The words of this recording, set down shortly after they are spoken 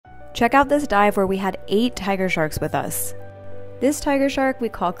Check out this dive where we had 8 tiger sharks with us. This tiger shark we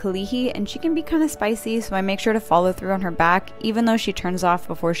call Kalihi, and she can be kind of spicy, so I make sure to follow through on her back, even though she turns off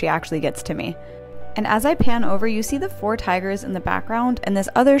before she actually gets to me. And as I pan over, you see the 4 tigers in the background, and this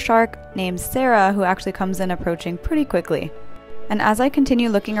other shark named Sarah who actually comes in approaching pretty quickly. And as I continue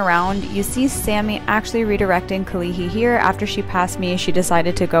looking around, you see Sammy actually redirecting Kalihi here. After she passed me, she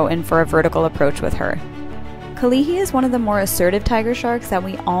decided to go in for a vertical approach with her. Kalihi is one of the more assertive tiger sharks that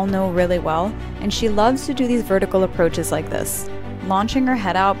we all know really well, and she loves to do these vertical approaches like this, launching her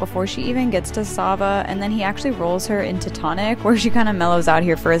head out before she even gets to Sava, and then he actually rolls her into Tonic, where she kind of mellows out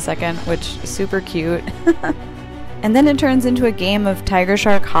here for a second, which is super cute. And then it turns into a game of tiger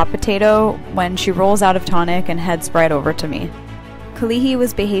shark hot potato when she rolls out of Tonic and heads right over to me. Kalihi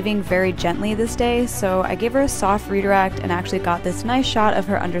was behaving very gently this day, so I gave her a soft redirect and actually got this nice shot of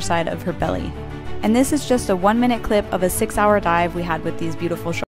her underside of her belly. And this is just a 1-minute clip of a 6-hour dive we had with these beautiful sharks.